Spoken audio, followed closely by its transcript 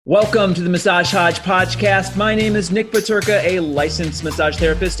Welcome to the Massage Hodge podcast. My name is Nick Paterka, a licensed massage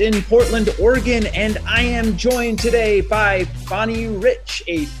therapist in Portland, Oregon, and I am joined today by Bonnie Rich,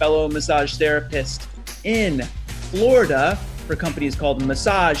 a fellow massage therapist in Florida. Her company is called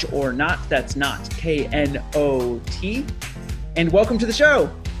Massage or Not. That's not K-N-O-T. And welcome to the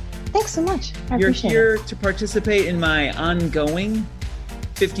show. Thanks so much. You're here to participate in my ongoing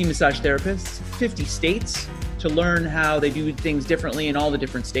 50 massage therapists, 50 states, to learn how they do things differently in all the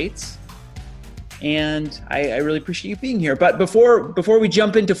different states. And I really appreciate you being here. But before we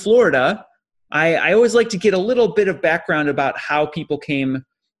jump into Florida, I always like to get a little bit of background about how people came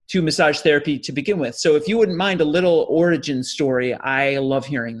to massage therapy to begin with. So if you wouldn't mind a little origin story, I love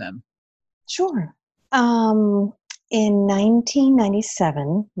hearing them. Sure. In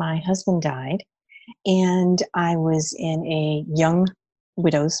 1997, my husband died, and I was in a young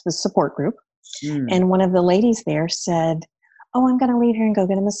widows support group. And one of the ladies there said, "Oh, I'm going to leave here and go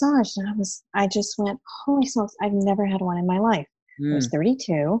get a massage." And I just went, "Holy smokes, I've never had one in my life." I was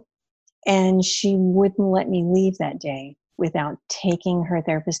 32, and she wouldn't let me leave that day without taking her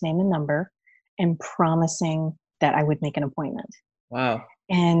therapist's name and number and promising that I would make an appointment. Wow.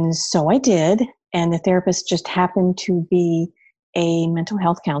 And so I did. And the therapist just happened to be a mental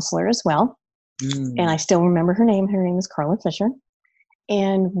health counselor as well. And I still remember her name. Her name is Carla Fisher.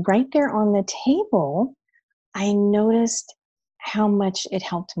 And right there on the table, I noticed how much it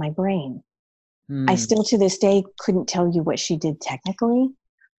helped my brain. I still to this day couldn't tell you what she did technically,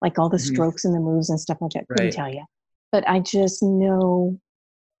 like all the strokes and the moves and stuff like that. Couldn't tell you. But I just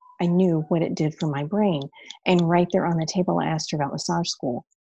I knew what it did for my brain. And right there on the table, I asked her about massage school.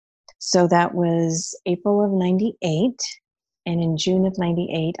 So that was April of 98. And in June of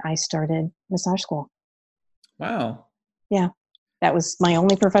 98, I started massage school. Wow. Yeah. That was my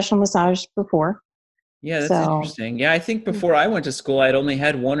only professional massage before. Yeah, that's interesting. Yeah, I think before I went to school, I'd only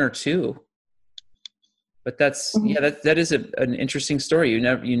had one or two. But that's, that is an interesting story.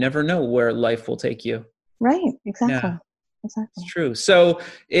 You never know where life will take you. Right, exactly. Yeah. Exactly. It's true. So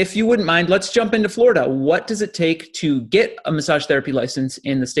if you wouldn't mind, let's jump into Florida. What does it take to get a massage therapy license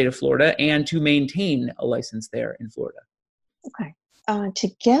in the state of Florida and to maintain a license there in Florida? Okay. To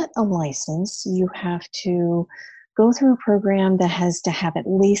get a license, you have to go through a program that has to have at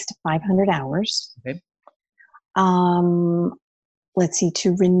least 500 hours. Okay. Let's see,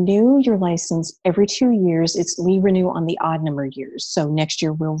 to renew your license every 2 years, we renew on the odd number of years. So next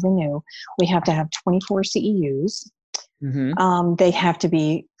year we'll renew. We have to have 24 CEUs. They have to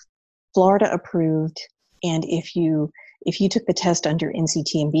be Florida approved. And if you took the test under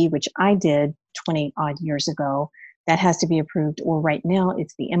NCTMB, which I did 20 odd years ago, that has to be approved, or right now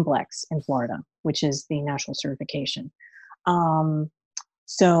it's the NBLEX in Florida, which is the national certification.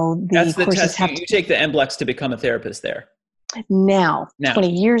 So that's the courses test. You take the NBLEX to become a therapist there. Now.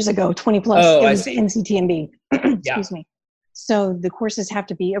 20 years ago, 20 plus, it was NCTMB. Excuse me. So the courses have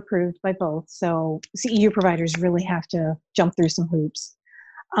to be approved by both. So CEU providers really have to jump through some hoops.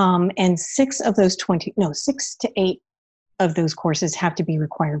 And 6 to 8 of those courses have to be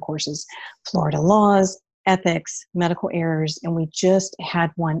required courses. Florida laws, ethics, medical errors, and we just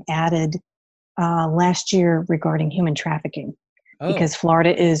had one added last year regarding human trafficking. Because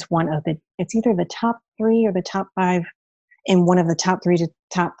Florida is it's either the top 3 or the top 5 in one of the top 3 to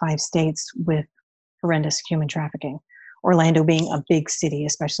top 5 states with horrendous human trafficking. Orlando being a big city,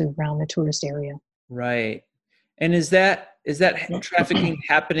 especially around the tourist area. Right. And is that trafficking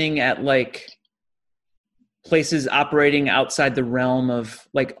happening at like places operating outside the realm of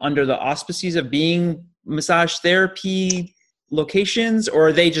like under the auspices of being massage therapy locations, or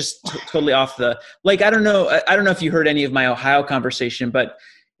are they just totally off the, like, I don't know if you heard any of my Ohio conversation, but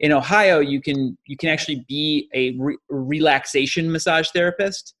in Ohio, you can actually be a relaxation massage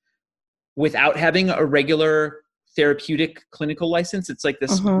therapist without having a regular therapeutic clinical license. It's like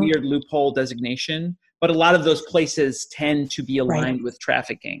this weird loophole designation, but a lot of those places tend to be aligned with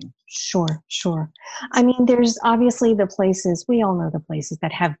trafficking. Sure. I mean, there's obviously the places, we all know the places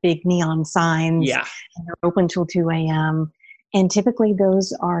that have big neon signs. Yeah. And they're open till 2 a.m. And typically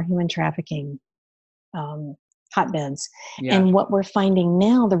those are human trafficking hotbeds. Yeah. And what we're finding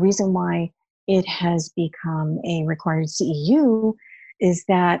now, the reason why it has become a required CEU is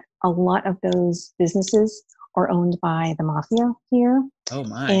that a lot of those businesses are owned by the mafia here. Oh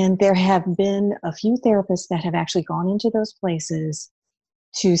my. And there have been a few therapists that have actually gone into those places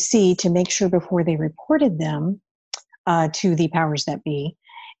to make sure before they reported them to the powers that be.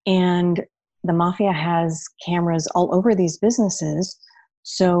 And the mafia has cameras all over these businesses,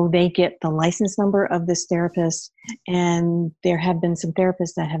 so they get the license number of this therapist, and there have been some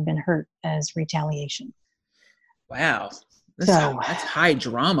therapists that have been hurt as retaliation. Wow. That's high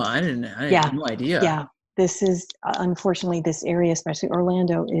drama. I had no idea. Yeah. This is, unfortunately, this area, especially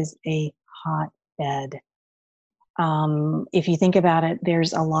Orlando, is a hotbed. If you think about it,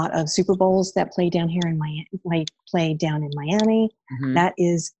 there's a lot of Super Bowls that play down here in Miami, play down in Miami. Mm-hmm. That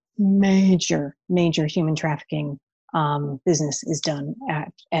is major human trafficking business is done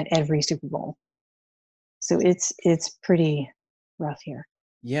at every Super Bowl. So it's pretty rough here.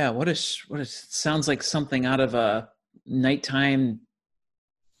 Yeah, what sounds like something out of a nighttime,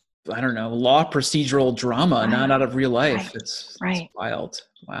 I don't know, law procedural drama, not out of real life. It's wild.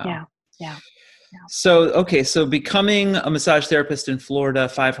 Wow. Yeah. So becoming a massage therapist in Florida,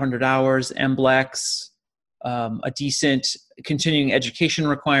 500 hours, MBLEX, a decent continuing education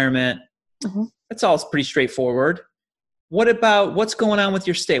requirement. Mm-hmm. That's all pretty straightforward. What about what's going on with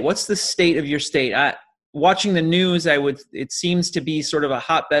your state? What's the state of your state? Watching the news, it seems to be sort of a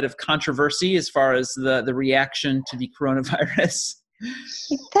hotbed of controversy as far as the reaction to the coronavirus.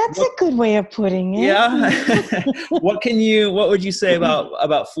 That's a good way of putting it. Yeah. What would you say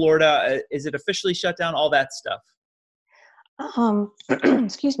about Florida? Is it officially shut down? All that stuff.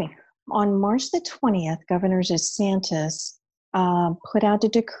 Excuse me. On March the 20th, Governor DeSantis put out a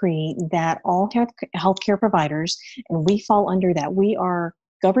decree that all healthcare providers, and we fall under that. We are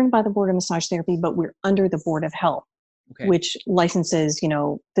governed by the Board of Massage Therapy, but we're under the Board of Health, which licenses,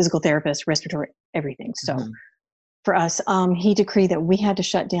 physical therapists, respiratory, everything. So for us, he decreed that we had to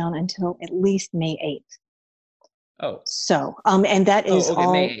shut down until at least May 8th. Oh. So, and that is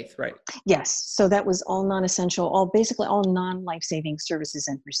all May 8th, right? Yes. So that was all non-essential, basically all non-life-saving services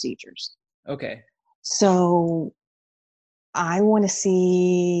and procedures. Okay. So I'm waiting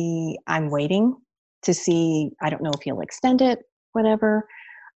to see, I don't know if he'll extend it, whatever.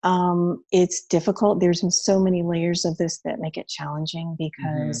 It's difficult. There's so many layers of this that make it challenging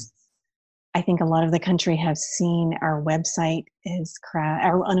because I think a lot of the country have seen our website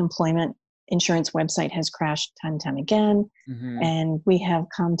our unemployment insurance website has crashed time and time again. And we have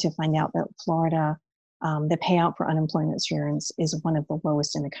come to find out that Florida, the payout for unemployment insurance is one of the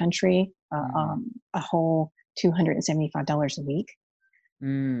lowest in the country, a whole $275 a week.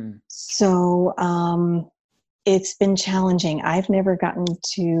 So it's been challenging. I've never gotten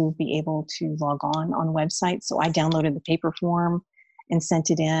to be able to log on websites. So I downloaded the paper form and sent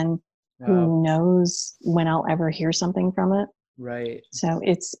it in. Wow. Who knows when I'll ever hear something from it. Right. So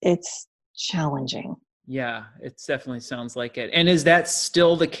it's challenging. Yeah, it definitely sounds like it. And is that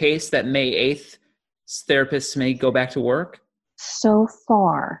still the case that May 8th therapists may go back to work? So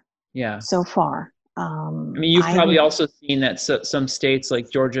far. Yeah. So far. You've probably also seen that some states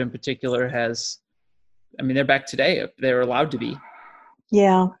like Georgia in particular they're back today. They're allowed to be.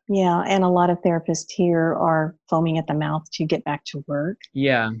 Yeah. And a lot of therapists here are foaming at the mouth to get back to work.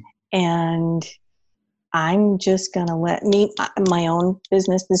 Yeah. And I'm just going to let my own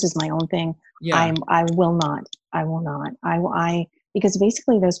business, this is my own thing. Yeah. I will not. Because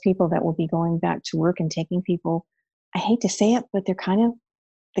basically those people that will be going back to work and taking people, I hate to say it, but they're kind of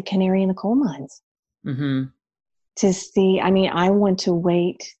the canary in the coal mines. To see, I want to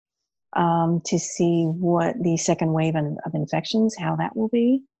wait to see what the second wave of infections, how that will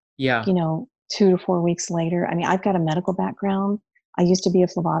be. Yeah. 2 to 4 weeks later. I've got a medical background. I used to be a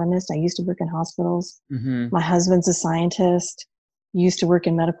phlebotomist. I used to work in hospitals. My husband's a scientist, used to work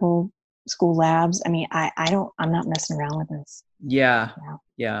in medical school labs. I'm not messing around with this. Yeah.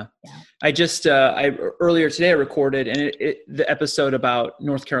 I just, earlier today I recorded, and the episode about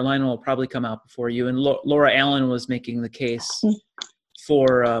North Carolina will probably come out before you. And Laura Allen was making the case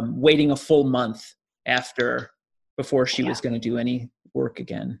for waiting a full month before she was going to do any work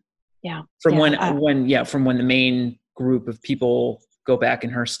again. Yeah. From when the main group of people go back in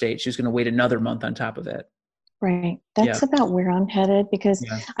her state, she's going to wait another month on top of it. Right. That's about where I'm headed because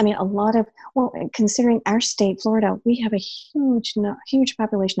considering our state, Florida, we have a huge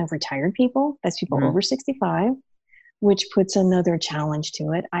population of retired people. That's people over 65, which puts another challenge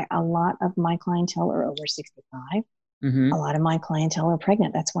to it. A lot of my clientele are over 65. A lot of my clientele are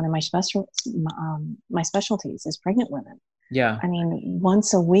pregnant. That's one of my specialties is pregnant women. Yeah.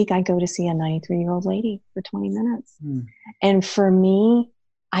 Once a week I go to see a 93-year-old lady for 20 minutes. And for me,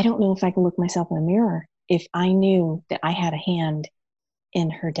 I don't know if I could look myself in the mirror if I knew that I had a hand in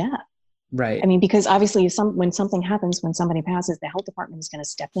her death. Right. Because obviously when something happens, when somebody passes, the health department is going to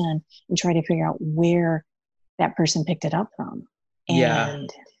step in and try to figure out where that person picked it up from.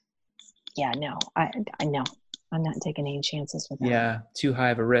 And no, I know. I'm not taking any chances with that. Yeah, too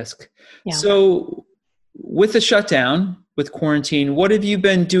high of a risk. Yeah. So with the shutdown, with quarantine, what have you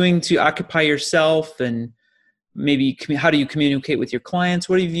been doing to occupy yourself, and maybe how do you communicate with your clients?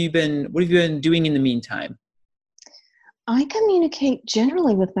 What have you been doing in the meantime? I communicate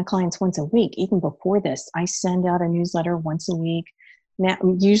generally with my clients once a week. Even before this, I send out a newsletter once a week. Now,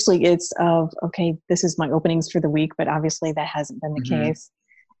 usually it's of, okay, this is my openings for the week, but obviously that hasn't been the case.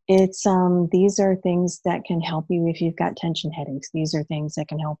 It's these are things that can help you if you've got tension headaches. These are things that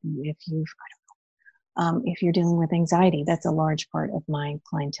can help you if you've, if you're dealing with anxiety. That's a large part of my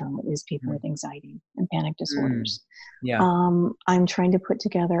clientele is people with anxiety and panic disorders. Yeah. I'm trying to put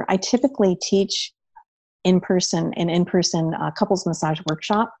together, I typically teach in person couples massage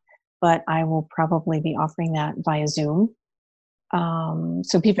workshop, but I will probably be offering that via Zoom.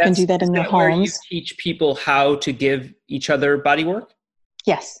 So people can do that in their homes. Where you teach people how to give each other body work?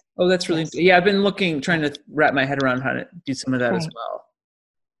 Yes. Oh, that's really, yeah, I've been trying to wrap my head around how to do some of that as well.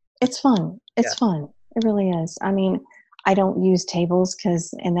 It's fun. It's fun. It really is. I mean, I don't use tables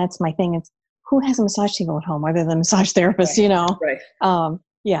and that's my thing. It's who has a massage table at home other than massage therapists, you know? Right.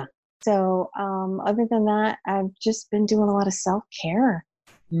 Yeah. So, other than that, I've just been doing a lot of self-care.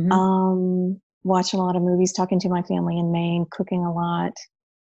 Watching a lot of movies, talking to my family in Maine, cooking a lot.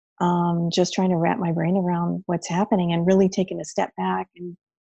 Just trying to wrap my brain around what's happening and really taking a step back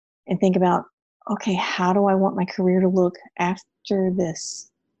and think about, okay, how do I want my career to look after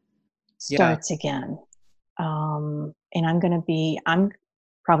this starts again? And I'm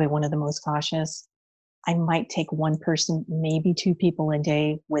probably one of the most cautious. I might take one person, maybe two people a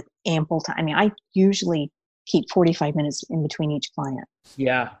day with ample time. I mean, I usually keep 45 minutes in between each client.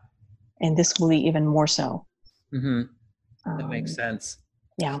 Yeah. And this will be even more so. That makes sense.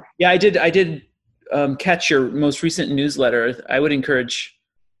 Yeah. Yeah, I did catch your most recent newsletter. I would encourage,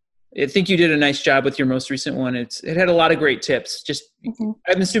 I think you did a nice job with your most recent one. It had a lot of great tips. Just,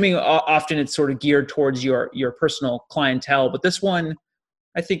 I'm assuming often it's sort of geared towards your personal clientele, but this one,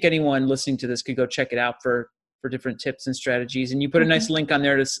 I think anyone listening to this could go check it out for different tips and strategies. And you put a nice link on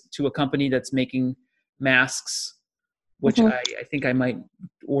there to a company that's making masks, which I think I might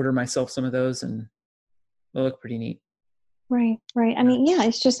order myself some of those, and they'll look pretty neat. Right. I mean,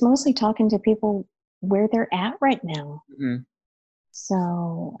 it's just mostly talking to people where they're at right now.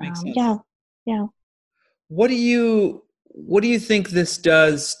 So, yeah. What do you think this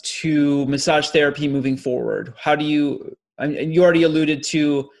does to massage therapy moving forward? How do you, and you already alluded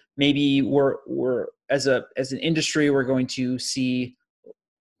to, maybe we're as an industry, we're going to see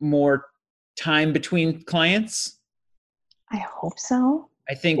more time between clients? I hope so.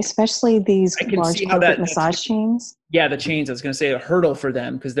 I think especially these large corporate massage chains. Yeah, the chains. I was going to say a hurdle for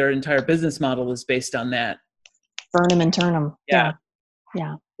them because their entire business model is based on that. Burn them and turn them. Yeah.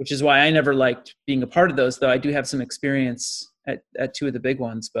 Which is why I never liked being a part of those, though I do have some experience at two of the big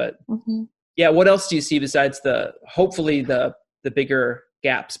ones. But yeah, what else do you see besides hopefully the bigger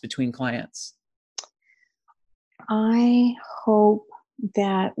gaps between clients? I hope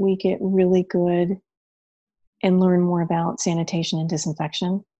that we get really good and learn more about sanitation and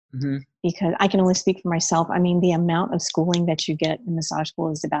disinfection, because I can only speak for myself. I mean, the amount of schooling that you get in massage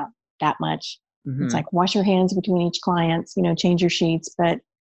school is about that much. It's like wash your hands between each client, change your sheets. But,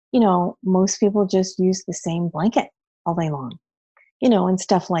 most people just use the same blanket all day long, and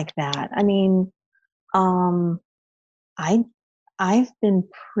stuff like that. I mean, I've been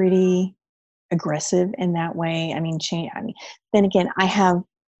pretty aggressive in that way. I mean, then again, I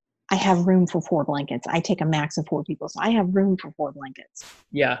have room for 4 blankets. I take a max of 4 people. So I have room for 4 blankets.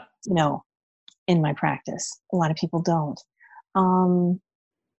 Yeah. In my practice. A lot of people don't.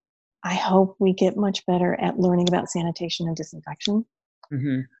 I hope we get much better at learning about sanitation and disinfection.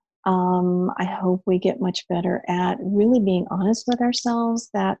 I hope we get much better at really being honest with ourselves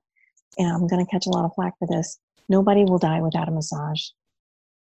that, and I'm going to catch a lot of flack for this, nobody will die without a massage.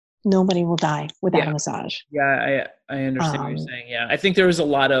 Nobody will die without a massage. Yeah, I understand what you're saying. Yeah, I think there was a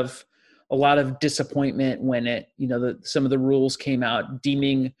lot of disappointment when some of the rules came out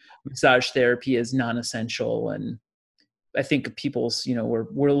deeming massage therapy as non-essential, and I think people's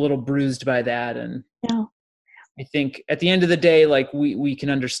we're a little bruised by that. And I think at the end of the day, like we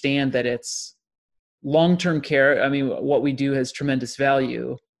can understand that it's long-term care. I mean, what we do has tremendous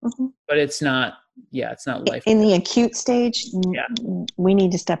value, but it's not. Yeah, it's not life. In the acute stage, we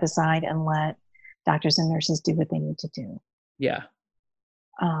need to step aside and let doctors and nurses do what they need to do. Yeah.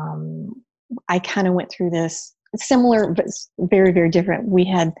 I kind of went through this similar, but very, very different. We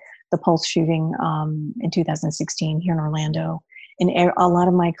had the Pulse shooting in 2016 here in Orlando, and a lot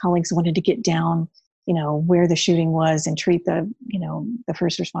of my colleagues wanted to get down, where the shooting was and treat the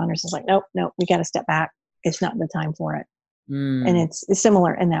first responders. It's like, nope, we got to step back. It's not the time for it. And it's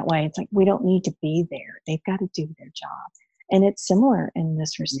similar in that way. It's like, we don't need to be there. They've got to do their job. And it's similar in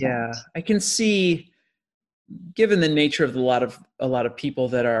this respect. Yeah, I can see, given the nature of a lot of people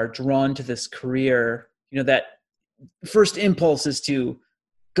that are drawn to this career, that first impulse is to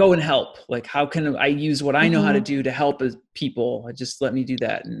go and help. Like, how can I use what I know how to do to help as people? Just let me do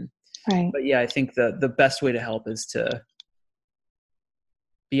that. And, but yeah, I think the best way to help is to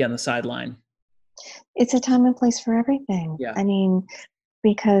be on the sideline. It's a time and place for everything. Yeah. I mean,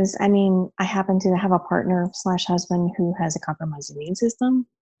 because I happen to have a partner / husband who has a compromised immune system.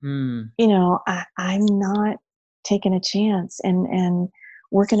 You know, I'm not taking a chance, and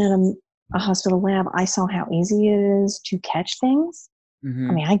working in a hospital lab, I saw how easy it is to catch things. I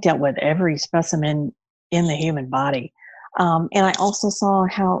mean, I dealt with every specimen in the human body. And I also saw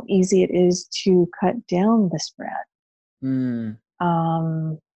how easy it is to cut down the spread.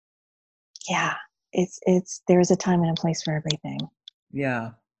 Yeah, there's a time and a place for everything.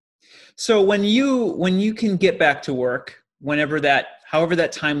 Yeah. So when you can get back to work, however that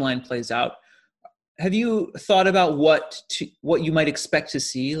timeline plays out, have you thought about what you might expect to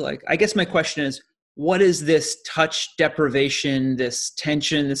see? Like, I guess my question is, what is this touch deprivation, this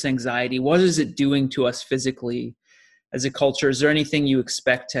tension, this anxiety? What is it doing to us physically as a culture? Is there anything you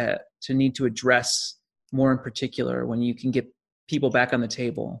expect to need to address more in particular when you can get people back on the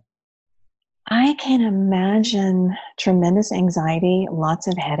table? I can imagine tremendous anxiety, lots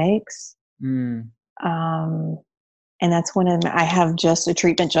of headaches. And that's I have just a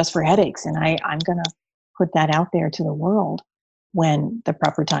treatment just for headaches, and I'm going to put that out there to the world when the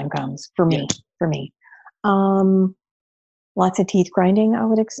proper time comes for me. Lots of teeth grinding,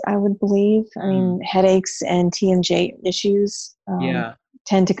 I would believe. I mean, headaches and TMJ issues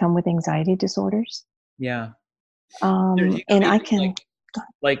tend to come with anxiety disorders. Yeah. And I can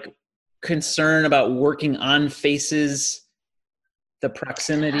like concern about working on faces, the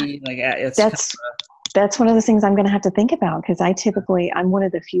proximity, like that's one of the things I'm going to have to think about, because I'm one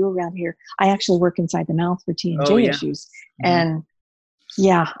of the few around here. I actually work inside the mouth for TMJ issues. And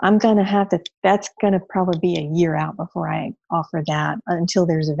I'm going to have to, that's going to probably be a year out before I offer that, until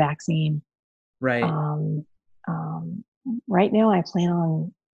there's a vaccine. Right. Right now I plan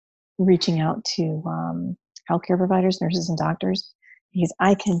on reaching out to healthcare providers, nurses, and doctors, because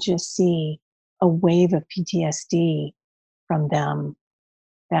I can just see a wave of PTSD from them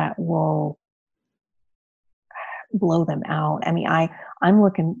that will blow them out. I mean, I'm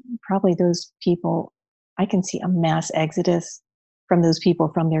looking, probably those people, I can see a mass exodus from those people,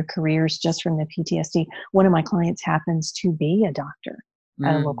 from their careers, just from the PTSD. One of my clients happens to be a doctor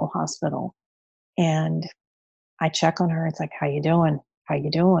at a local hospital, and I check on her. It's like, how you doing?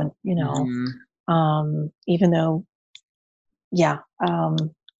 You know, even though,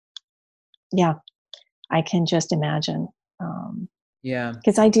 I can just imagine.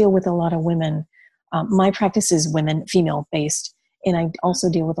 Because I deal with a lot of women. My practice is female based, and I also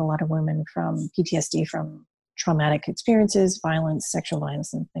deal with a lot of women from PTSD, from traumatic experiences, violence, sexual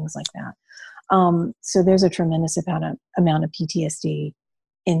violence, and things like that. So there's a tremendous amount of PTSD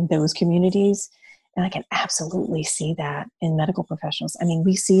in those communities, and I can absolutely see that in medical professionals. I mean,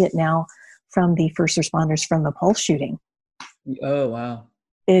 we see it now from the first responders from the Pulse shooting. Oh, wow.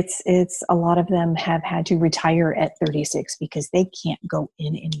 It's a lot of them have had to retire at 36 because they can't go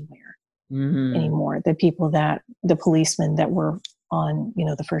in anywhere anymore. The policemen that were on,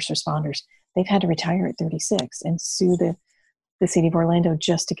 the first responders, they've had to retire at 36 and sue the city of Orlando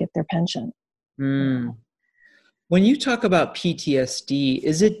just to get their pension. When you talk about PTSD,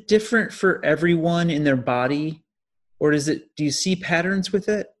 is it different for everyone in their body, or do you see patterns with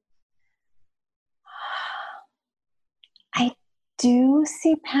it? I do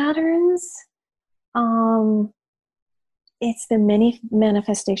see patterns. It's the many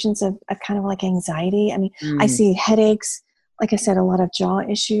manifestations of kind of like anxiety. I mean, I see headaches, like I said, a lot of jaw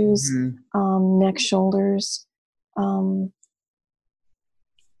issues, neck, shoulders. And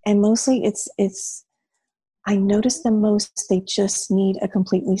mostly I notice them most, they just need a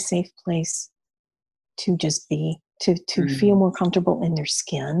completely safe place to just be, to feel more comfortable in their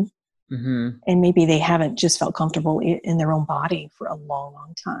skin. And maybe they haven't just felt comfortable in their own body for a long,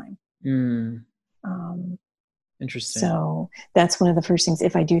 long time. Interesting. So that's one of the first things.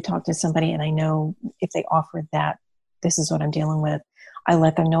 If I do talk to somebody and I know if they offer that, this is what I'm dealing with, I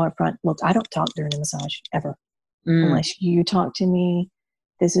let them know up front, look, I don't talk during a massage ever. Unless you talk to me,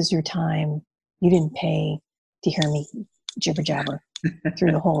 this is your time. You didn't pay to hear me jibber jabber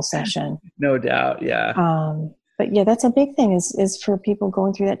through the whole session. No doubt. Yeah. But yeah, that's a big thing is for people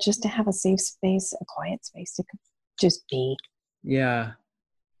going through that, just to have a safe space, a quiet space to just be. Yeah.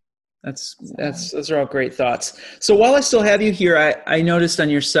 Those are all great thoughts. So while I still have you here, I noticed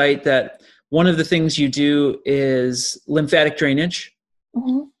on your site that one of the things you do is lymphatic drainage.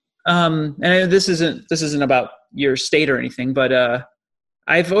 And this isn't about your state or anything, but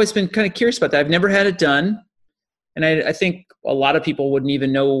I've always been kind of curious about that. I've never had it done. And I think a lot of people wouldn't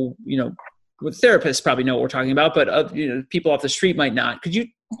even know, therapists probably know what we're talking about, but people off the street might not. Could you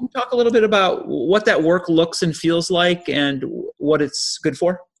talk a little bit about what that work looks and feels like and what it's good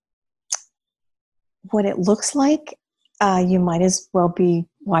for? What it looks like, you might as well be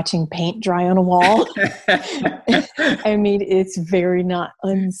watching paint dry on a wall. I mean, it's very not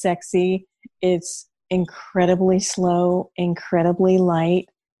unsexy. It's incredibly slow, incredibly light.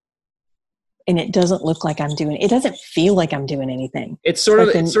 And it doesn't look like it doesn't feel like I'm doing anything. It's sort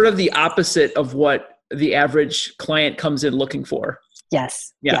of the opposite of what the average client comes in looking for.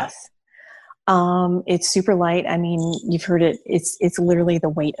 Yes. Yeah. Yes. It's super light. I mean, you've heard it. It's literally the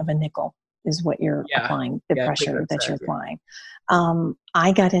weight of a nickel is what you're applying, the pressure that you're applying.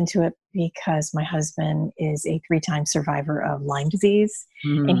 I got into it because my husband is a 3-time survivor of Lyme disease.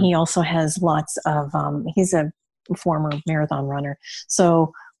 And he also has lots of, he's a former marathon runner.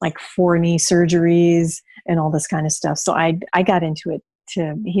 So like 4 knee surgeries and all this kind of stuff. So I got into it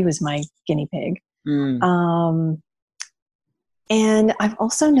he was my guinea pig. And I've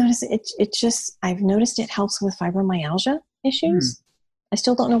also noticed I've noticed it helps with fibromyalgia issues. I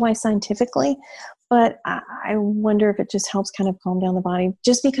still don't know why scientifically, but I wonder if it just helps kind of calm down the body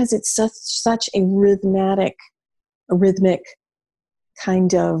just because it's such a rhythmic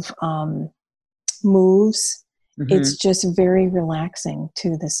kind of moves. It's just very relaxing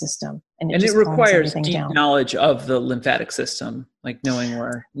to the system. And it requires deep knowledge of the lymphatic system, like knowing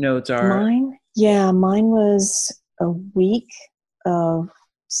where nodes are. Mine was a week of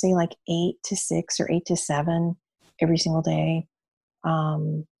say like 8 to 6 or 8 to 7 every single day.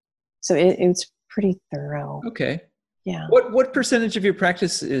 So it's pretty thorough. Okay. Yeah. What percentage of your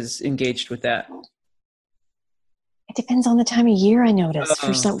practice is engaged with that? It depends on the time of year, I notice,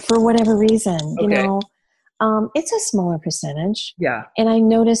 for whatever reason, it's a smaller percentage. Yeah. And I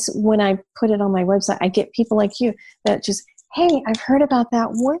notice when I put it on my website, I get people like you that just, hey, I've heard about that.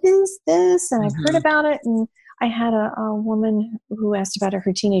 What is this? And I've heard about it. And I had a woman who asked about it.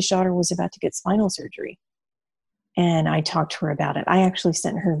 Her teenage daughter was about to get spinal surgery. And I talked to her about it. I actually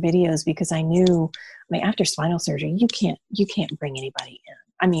sent her videos because I knew, after spinal surgery, you can't bring anybody in.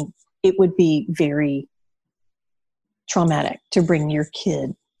 I mean, it would be very traumatic to bring your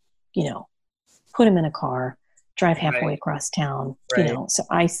kid, put him in a car, drive halfway across town, So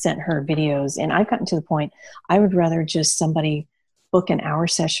I sent her videos, and I've gotten to the point I would rather just somebody book an hour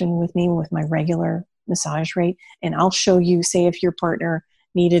session with me with my regular massage rate, and I'll show you, say if your partner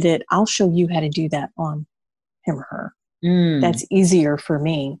needed it, I'll show you how to do that on him or her. That's easier for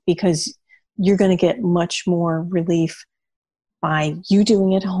me because you're going to get much more relief by you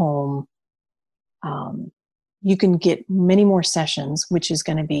doing it at home. You can get many more sessions, which is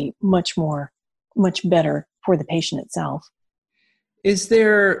going to be much better for the patient itself. Is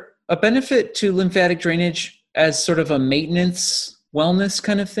there a benefit to lymphatic drainage as sort of a maintenance wellness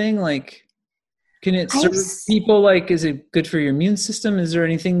kind of thing? Like, can it serve people? Like, is it good for your immune system? Is there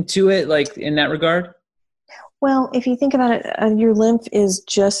anything to it, like in that regard? Well, if you think about it, your lymph is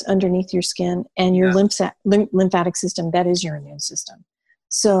just underneath your skin, and your lymphatic system, that is your immune system.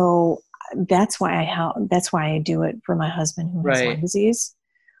 So that's why I do it for my husband who has Lyme disease.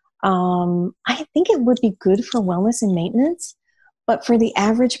 I think it would be good for wellness and maintenance, but for the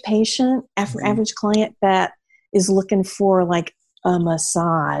average patient, average client that is looking for like a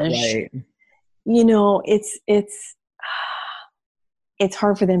massage, it's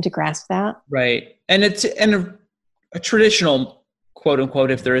hard for them to grasp that. Right. And a traditional, quote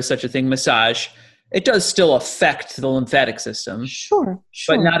unquote, if there is such a thing, massage, it does still affect the lymphatic system. Sure.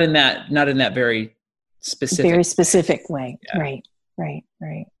 But not in that very specific way. Yeah. Right.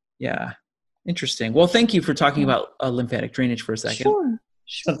 Yeah. Interesting. Well, thank you for talking about lymphatic drainage for a second. Sure.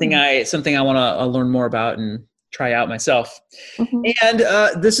 Something I want to learn more about and try out myself. And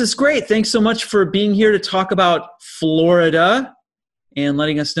this is great. Thanks so much for being here to talk about Florida and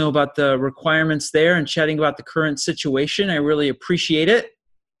letting us know about the requirements there and chatting about the current situation. I really appreciate it.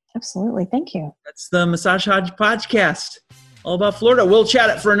 Absolutely. Thank you. That's the Massage Hodge podcast, all about Florida. We'll chat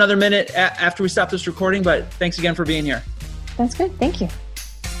it for another minute after we stop this recording, but thanks again for being here. That's good. Thank you.